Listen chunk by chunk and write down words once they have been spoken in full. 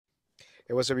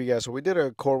Hey, what's up, you guys? So we did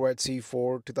a Corvette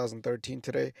C4 2013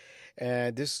 today,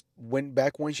 and this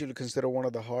back windshield is considered one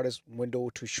of the hardest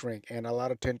window to shrink. And a lot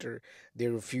of tinter they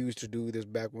refuse to do this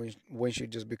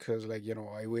windshield just because, like,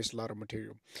 I waste a lot of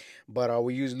material. But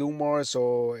we use Lumar,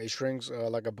 so it shrinks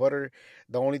like a butter.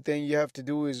 The only thing you have to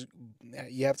do is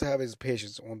you have to have is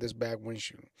patience on this back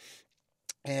windshield.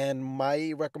 And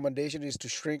my recommendation is to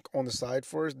shrink on the side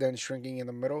first, then shrinking in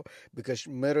the middle, because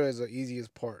middle is the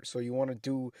easiest part. So you want to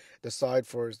do the side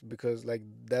first because like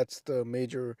that's the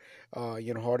major,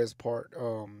 hardest part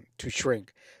to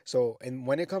shrink. So and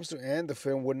when it comes to end, the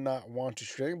film would not want to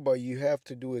shrink, but you have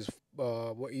to do is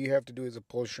what you have to do is a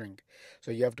pull shrink.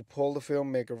 So you have to pull the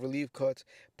film, make a relief cut,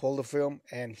 pull the film,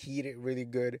 and heat it really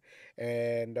good,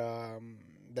 and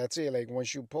that's it. Like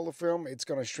once you pull the film, it's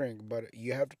gonna shrink, but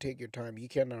you have to take your time. You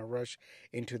cannot rush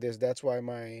into this. That's why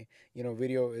my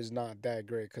video is not that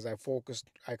great because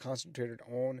I concentrated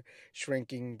on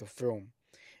shrinking the film,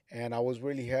 and I was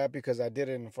really happy because I did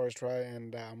it in the first try,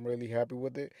 and I'm really happy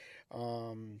with it.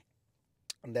 And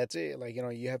that's it. Like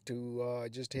you have to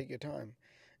just take your time,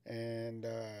 and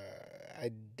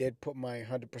I did put my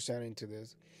 100% into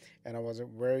this, and I was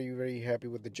very happy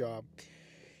with the job.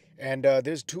 And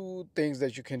there's two things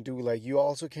that you can do. Like you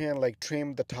also can like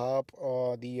trim the top,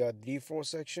 the D4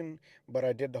 section. But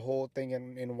I did the whole thing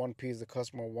in one piece. The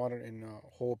customer wanted in a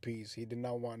whole piece. He did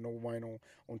not want no vinyl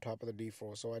on top of the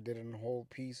D4, so I did it in a whole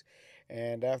piece.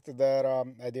 And after that,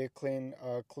 I did clean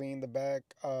the back.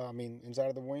 I mean, inside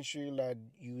of the windshield, I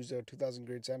used a 2000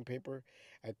 grade sandpaper.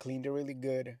 I cleaned it really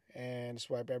good and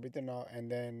swiped everything out,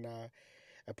 and then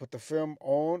I put the film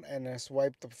on and I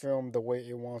swipe the film the way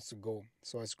it wants to go.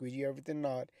 So I squeegee everything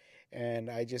out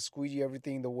and I just squeegee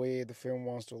everything the way the film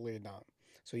wants to lay down.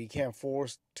 So you can't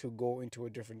force to go into a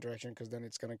different direction because then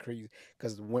it's gonna crease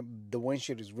because the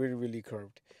windshield is really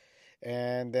curved.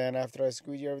 And then after I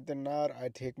squeegee everything out, I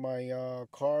take my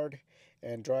card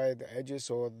and dry the edges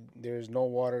so there's no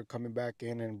water coming back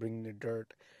in and bringing the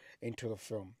dirt into the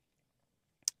film.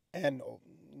 And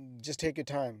just take your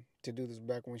time to do this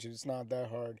back windshield. It's not that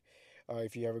hard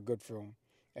if you have a good film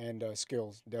and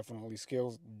skills. Definitely,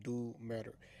 skills do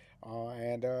matter.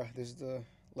 And this is the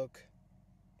look.